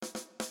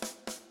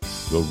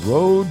The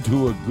road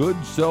to a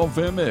good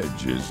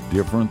self-image is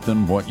different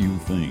than what you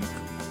think.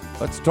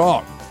 Let's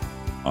talk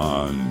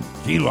on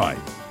Key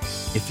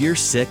Life. If you're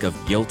sick of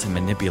guilt and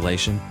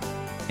manipulation,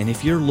 and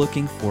if you're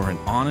looking for an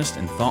honest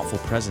and thoughtful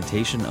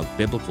presentation of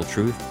biblical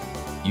truth,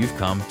 you've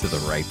come to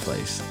the right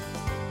place.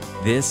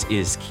 This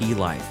is Key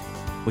Life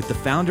with the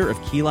founder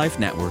of Key Life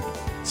Network,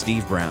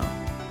 Steve Brown.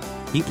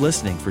 Keep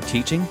listening for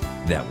teaching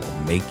that will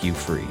make you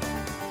free.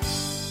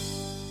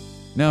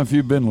 Now, if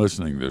you've been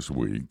listening this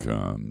week,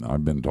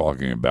 I've been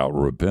talking about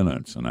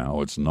repentance and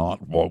how it's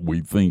not what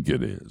we think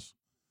it is.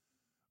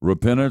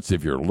 Repentance,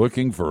 if you're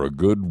looking for a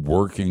good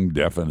working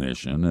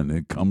definition, and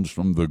it comes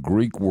from the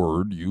Greek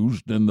word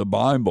used in the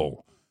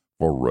Bible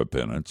for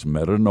repentance,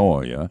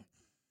 metanoia,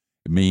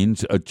 it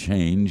means a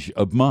change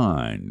of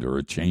mind or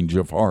a change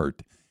of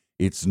heart.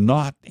 It's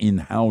not in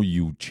how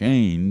you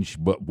change,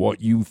 but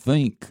what you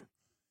think.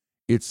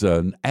 It's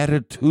an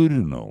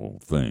attitudinal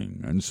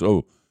thing. And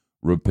so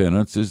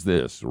repentance is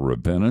this.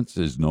 Repentance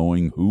is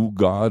knowing who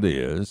God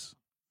is.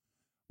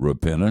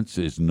 Repentance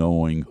is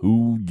knowing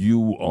who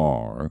you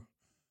are.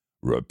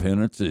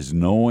 Repentance is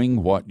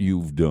knowing what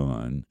you've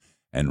done.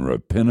 And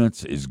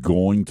repentance is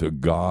going to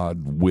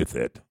God with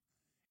it.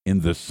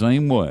 In the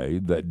same way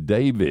that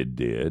David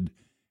did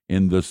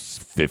in the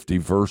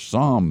 51st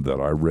Psalm that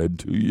I read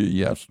to you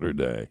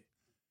yesterday.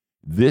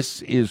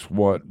 This is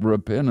what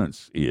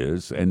repentance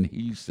is, and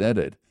he said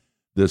it.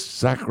 The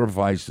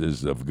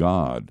sacrifices of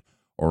God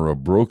are a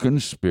broken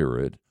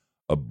spirit,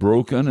 a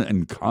broken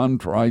and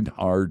contrite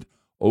heart,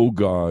 O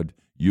God,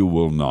 you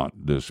will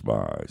not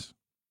despise.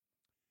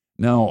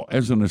 Now,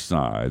 as an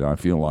aside, I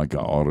feel like I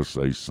ought to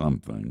say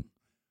something.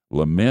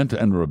 Lament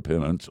and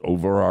repentance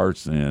over our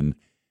sin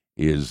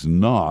is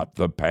not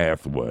the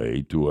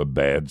pathway to a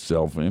bad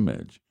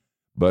self-image,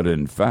 but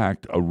in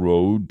fact a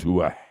road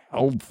to a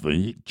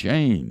healthy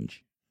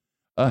change,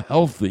 a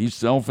healthy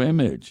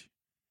self-image,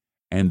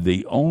 and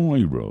the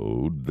only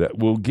road that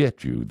will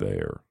get you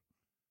there.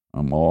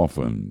 I'm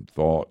often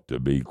thought to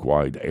be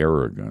quite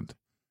arrogant,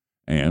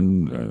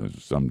 and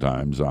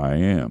sometimes I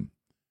am,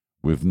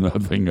 with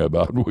nothing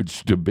about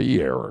which to be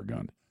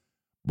arrogant.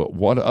 But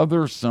what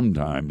others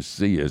sometimes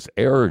see as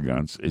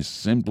arrogance is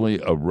simply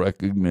a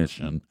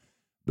recognition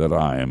that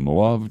I am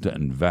loved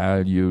and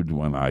valued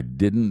when I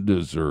didn't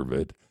deserve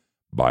it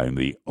by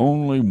the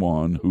only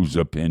one whose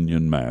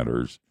opinion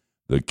matters,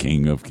 the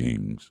King of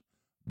Kings,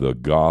 the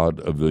God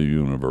of the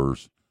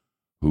universe,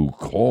 who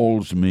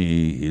calls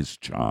me his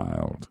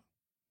child.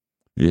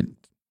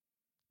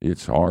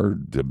 It's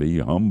hard to be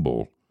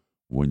humble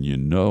when you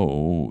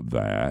know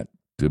that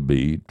to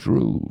be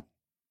true.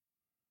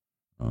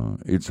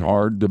 It's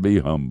hard to be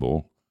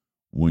humble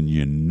when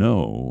you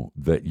know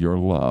that you're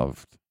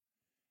loved,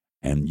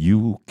 and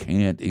you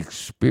can't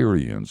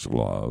experience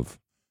love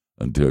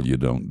until you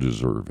don't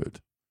deserve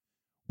it.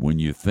 When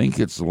you think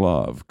it's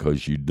love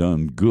because you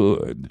done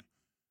good,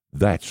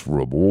 that's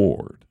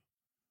reward.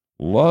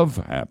 Love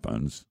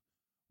happens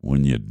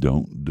when you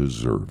don't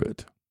deserve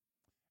it.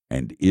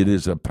 And it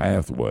is a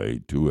pathway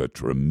to a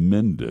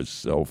tremendous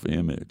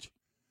self-image.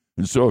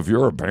 And so if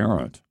you're a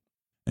parent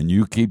and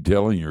you keep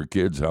telling your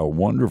kids how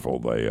wonderful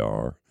they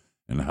are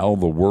and how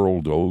the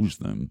world owes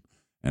them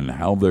and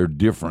how they're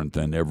different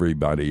than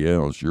everybody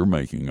else, you're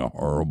making a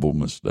horrible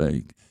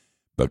mistake,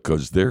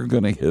 because they're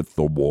going to hit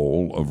the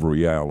wall of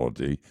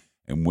reality.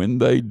 And when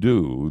they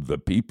do, the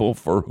people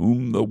for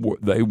whom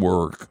they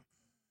work,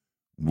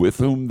 with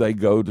whom they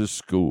go to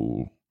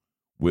school,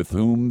 with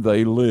whom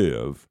they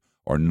live,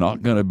 are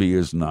not going to be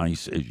as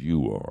nice as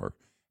you are.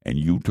 And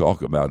you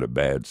talk about a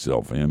bad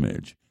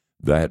self-image.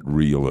 That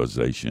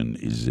realization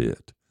is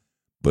it.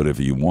 But if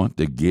you want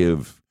to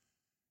give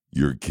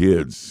your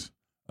kids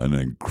an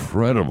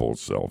incredible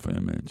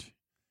self-image,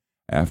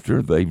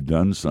 after they've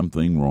done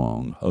something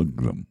wrong,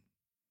 hug them.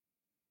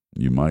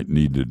 You might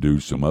need to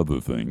do some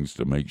other things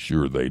to make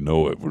sure they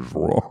know it was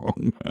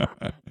wrong.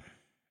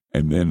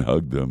 And then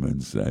hug them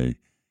and say,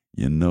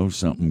 you know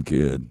something,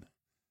 kid?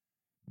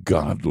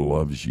 God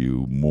loves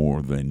you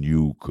more than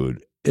you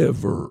could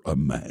ever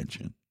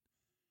imagine.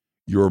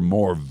 You're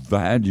more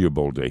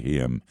valuable to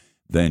him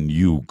than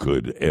you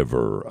could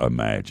ever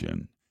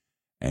imagine.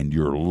 And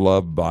you're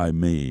loved by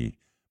me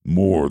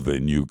more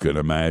than you can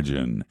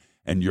imagine.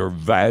 And you're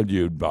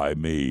valued by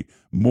me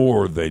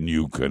more than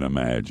you can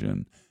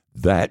imagine.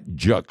 That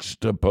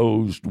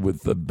juxtaposed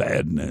with the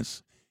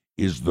badness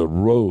is the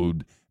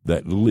road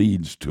that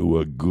leads to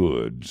a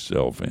good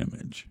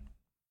self-image.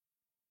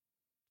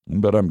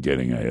 But I'm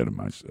getting ahead of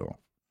myself.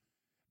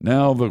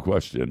 Now the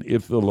question,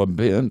 if the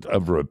lament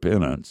of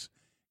repentance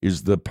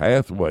is the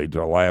pathway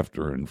to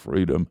laughter and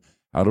freedom,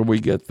 how do we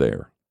get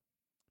there?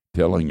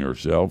 Telling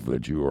yourself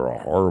that you are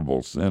a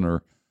horrible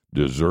sinner,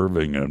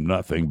 deserving of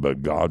nothing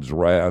but God's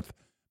wrath,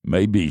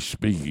 may be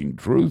speaking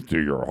truth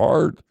to your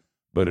heart,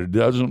 but it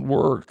doesn't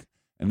work,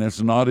 and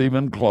it's not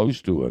even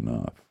close to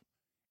enough.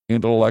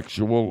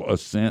 Intellectual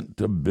assent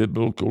to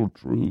biblical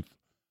truth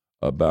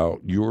about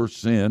your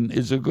sin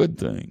is a good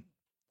thing,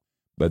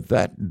 but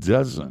that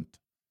doesn't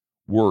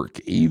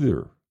work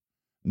either.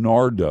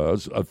 nor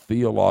does a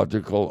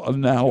theological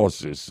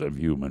analysis of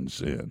human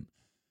sin.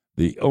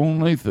 The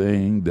only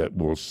thing that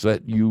will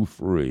set you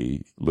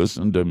free,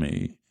 listen to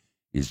me,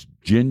 is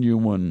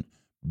genuine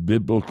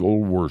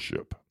biblical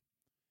worship.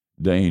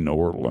 Dane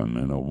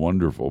Ortlund, in a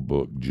wonderful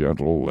book,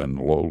 Gentle and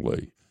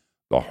Lowly,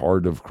 The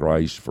Heart of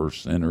Christ for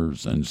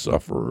Sinners and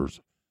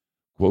Sufferers,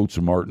 quotes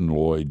Martin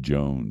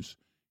Lloyd-Jones,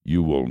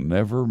 "You will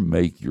never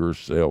make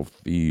yourself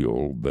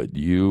feel that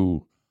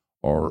you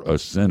are a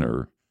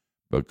sinner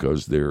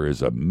because there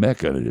is a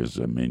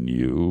mechanism in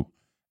you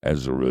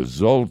as a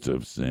result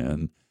of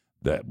sin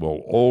that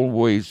will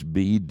always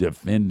be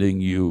defending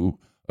you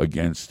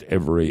against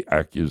every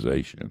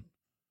accusation.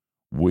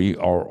 We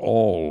are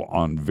all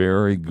on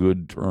very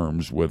good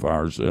terms with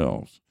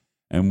ourselves,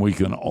 and we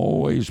can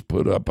always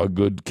put up a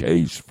good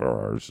case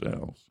for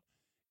ourselves.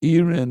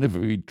 Even if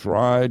we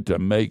try to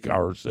make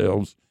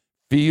ourselves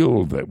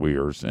feel that we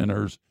are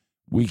sinners,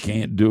 we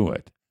can't do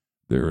it.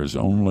 There is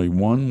only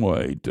one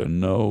way to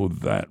know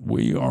that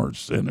we are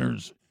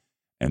sinners,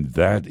 and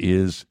that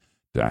is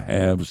to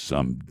have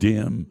some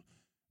dim,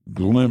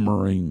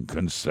 glimmering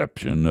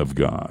conception of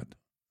God.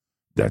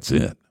 That's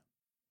it.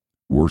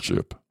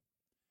 Worship.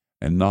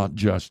 And not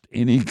just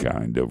any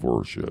kind of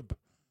worship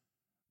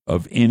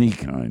of any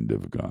kind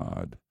of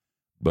God,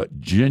 but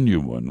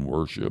genuine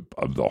worship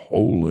of the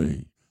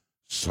holy,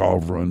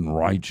 sovereign,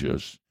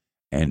 righteous,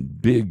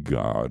 and big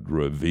God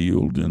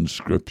revealed in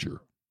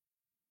Scripture.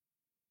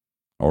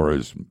 Or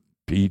as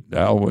Pete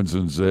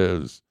Alwinson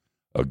says,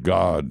 a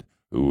God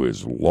who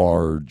is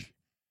large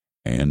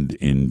and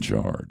in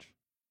charge.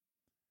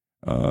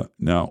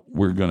 Now,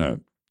 we're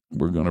gonna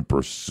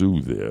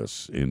pursue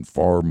this in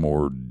far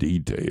more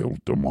detail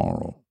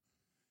tomorrow,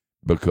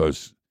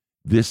 because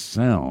this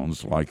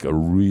sounds like a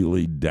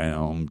really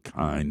down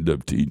kind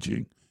of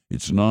teaching.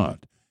 It's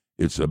not.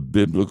 It's a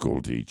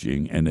biblical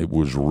teaching, and it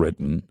was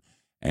written,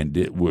 and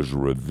it was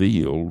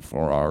revealed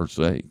for our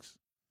sakes.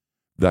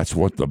 That's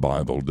what the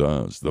Bible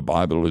does. The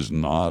Bible is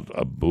not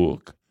a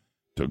book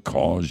to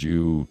cause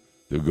you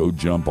to go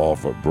jump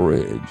off a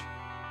bridge.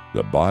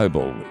 The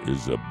Bible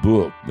is a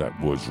book that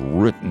was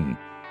written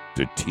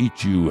to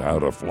teach you how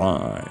to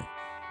fly,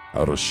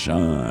 how to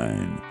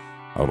shine,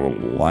 how to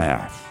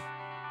laugh,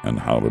 and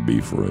how to be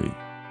free.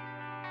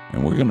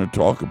 And we're going to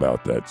talk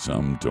about that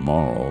some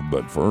tomorrow,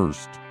 but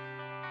first,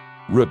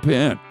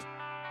 repent.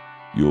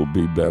 You'll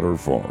be better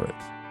for it.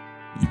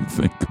 You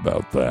think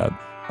about that.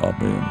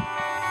 Amen.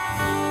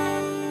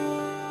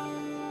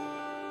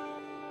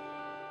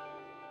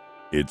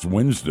 It's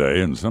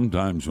Wednesday, and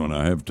sometimes when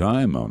I have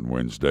time on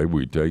Wednesday,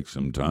 we take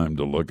some time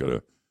to look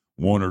at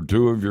one or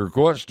two of your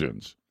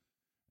questions.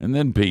 And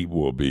then Pete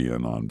will be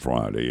in on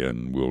Friday,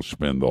 and we'll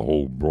spend the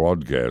whole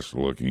broadcast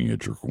looking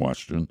at your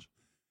questions.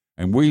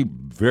 And we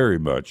very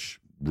much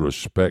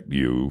respect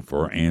you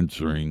for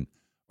answering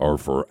or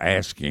for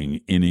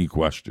asking any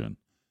question.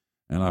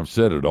 And I've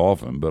said it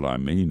often, but I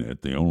mean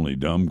it. The only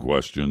dumb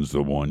question's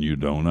the one you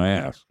don't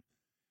ask.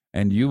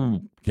 And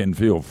you can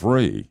feel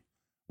free,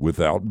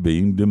 without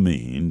being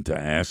demeaned, to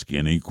ask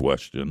any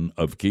question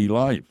of Key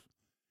Life.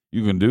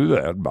 You can do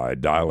that by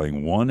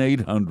dialing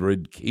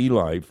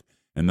 1-800-KEY-LIFE,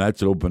 and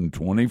that's open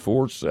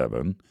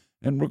 24/7,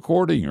 and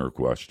recording your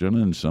question,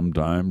 and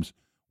sometimes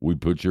we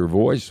put your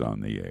voice on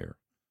the air.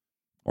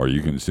 Or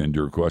you can send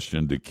your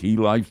question to Key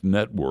Life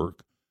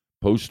Network,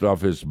 Post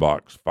Office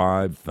Box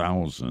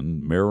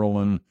 5000,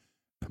 Maitland,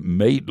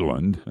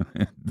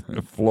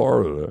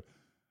 Florida.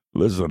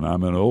 Listen,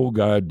 I'm an old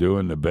guy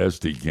doing the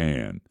best he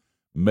can.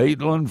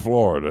 Maitland,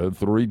 Florida,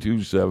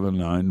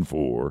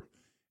 32794.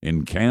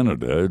 In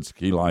Canada, it's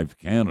Key Life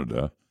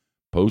Canada,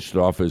 Post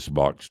Office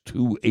Box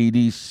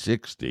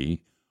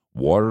 28060,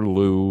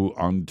 Waterloo,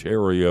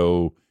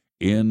 Ontario,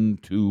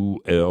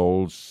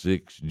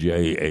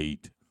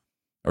 N2L6J8.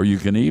 Or you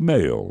can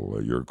email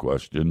your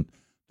question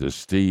to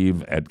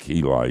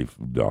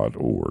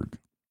steve@keylife.org.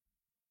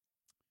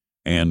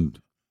 And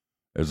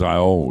as I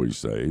always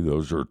say,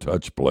 those are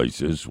touch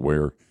places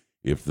where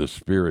if the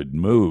Spirit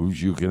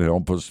moves, you can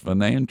help us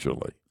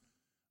financially.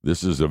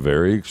 This is a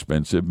very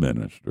expensive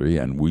ministry,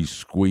 and we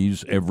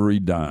squeeze every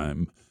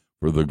dime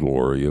for the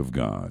glory of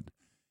God.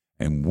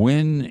 And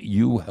when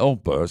you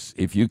help us,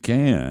 if you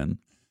can,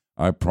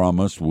 I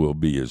promise we'll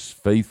be as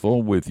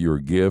faithful with your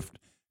gift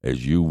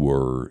as you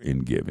were in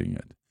giving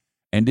it.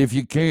 And if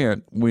you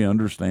can't, we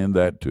understand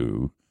that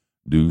too.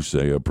 Do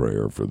say a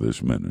prayer for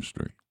this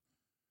ministry.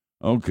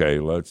 Okay,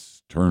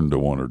 let's turn to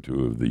one or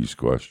two of these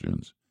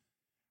questions.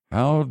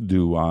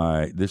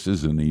 This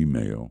is an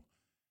email.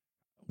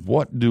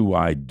 What do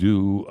I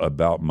do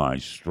about my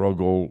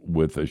struggle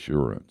with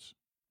assurance?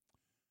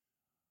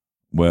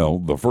 Well,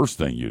 the first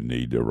thing you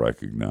need to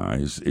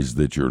recognize is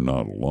that you're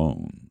not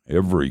alone.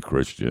 Every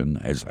Christian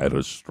has had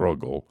a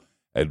struggle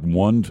at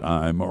one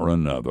time or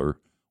another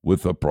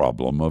with the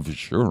problem of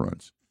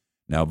assurance.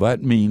 Now,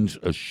 that means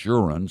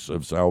assurance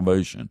of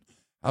salvation.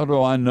 How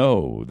do I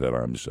know that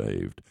I'm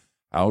saved?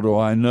 How do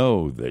I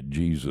know that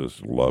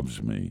Jesus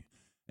loves me?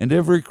 And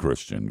every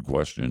Christian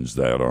questions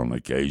that on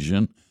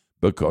occasion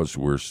because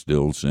we're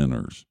still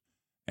sinners.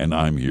 and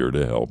I'm here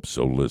to help,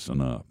 so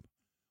listen up.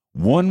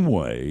 One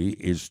way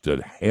is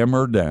to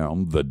hammer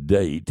down the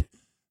date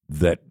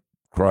that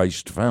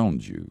Christ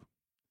found you.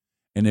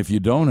 And if you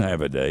don't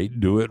have a date,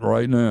 do it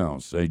right now.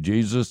 Say,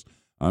 Jesus,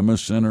 I'm a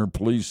sinner,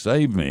 please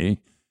save me.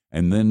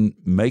 And then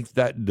make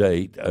that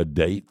date a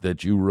date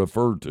that you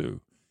refer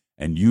to.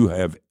 And you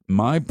have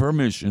my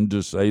permission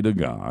to say to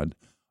God,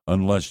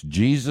 unless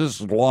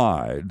Jesus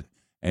lied,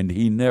 and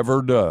he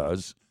never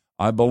does,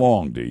 I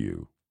belong to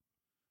you.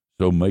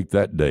 So make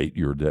that date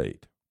your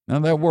date. Now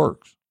that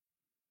works.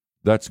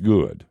 That's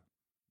good.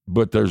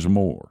 But there's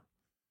more.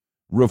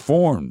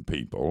 Reformed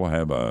people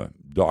have a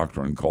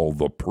doctrine called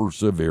the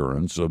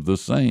perseverance of the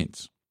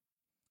saints.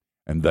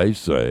 And they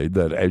say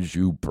that as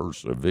you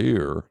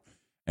persevere,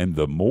 and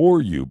the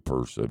more you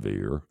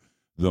persevere,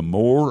 the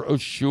more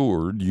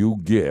assured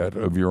you get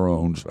of your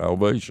own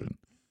salvation.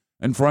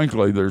 And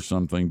frankly, there's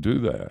something to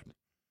that.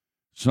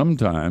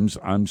 Sometimes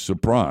I'm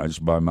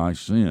surprised by my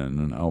sin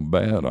and how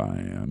bad I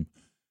am,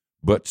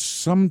 but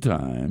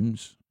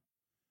sometimes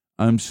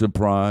I'm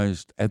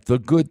surprised at the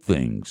good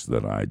things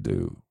that I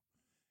do.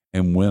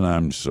 And when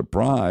I'm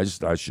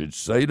surprised, I should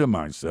say to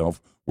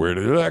myself, where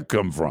did that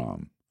come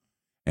from?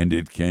 And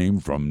it came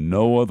from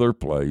no other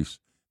place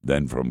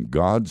than from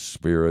God's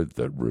Spirit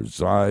that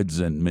resides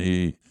in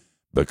me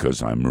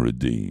because I'm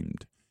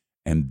redeemed.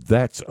 And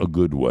that's a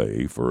good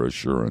way for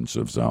assurance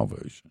of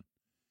salvation.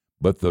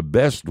 But the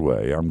best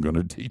way I'm going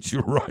to teach you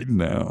right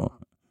now,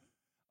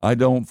 I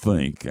don't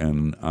think,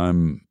 and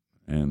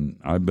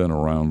I've been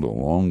around a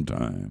long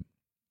time,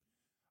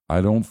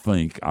 I don't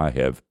think I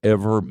have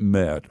ever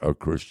met a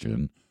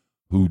Christian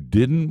who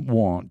didn't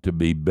want to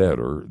be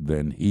better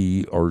than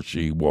he or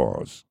she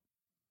was.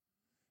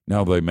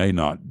 Now, they may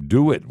not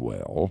do it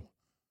well.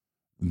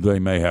 They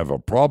may have a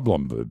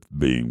problem with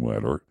being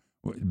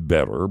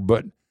better,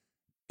 but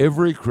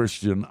every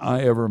Christian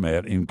I ever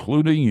met,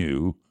 including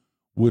you,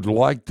 would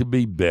like to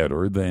be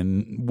better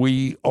than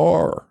we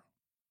are.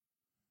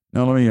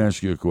 Now, let me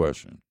ask you a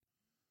question.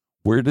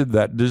 Where did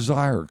that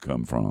desire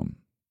come from?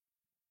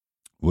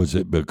 Was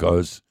it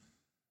because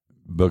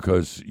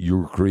you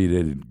were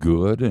created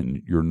good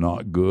and you're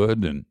not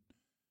good and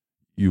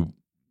you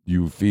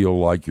feel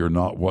like you're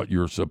not what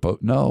you're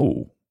supposed?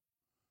 No.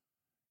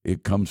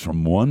 It comes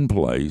from one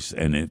place,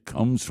 and it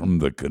comes from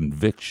the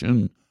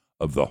conviction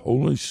of the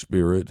Holy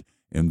Spirit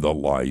in the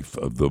life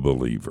of the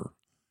believer.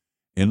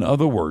 In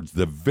other words,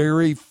 the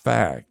very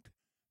fact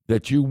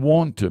that you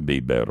want to be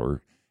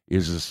better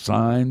is a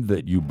sign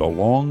that you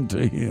belong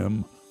to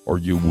him or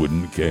you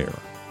wouldn't care.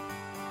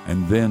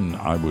 And then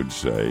I would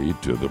say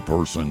to the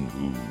person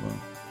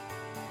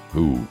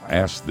who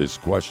asked this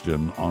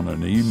question on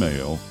an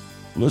email,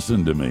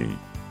 listen to me,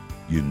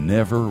 you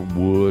never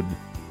would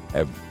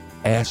have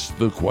asked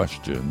the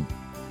question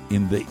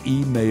in the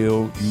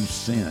email you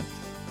sent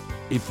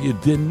if you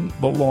didn't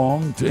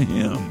belong to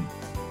him.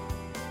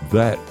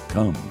 That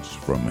comes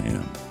from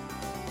him.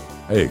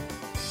 Hey,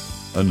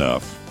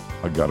 enough.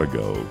 I gotta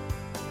go.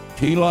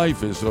 Key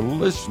Life is a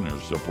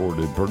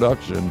listener-supported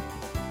production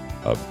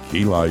of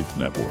Key Life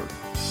Network.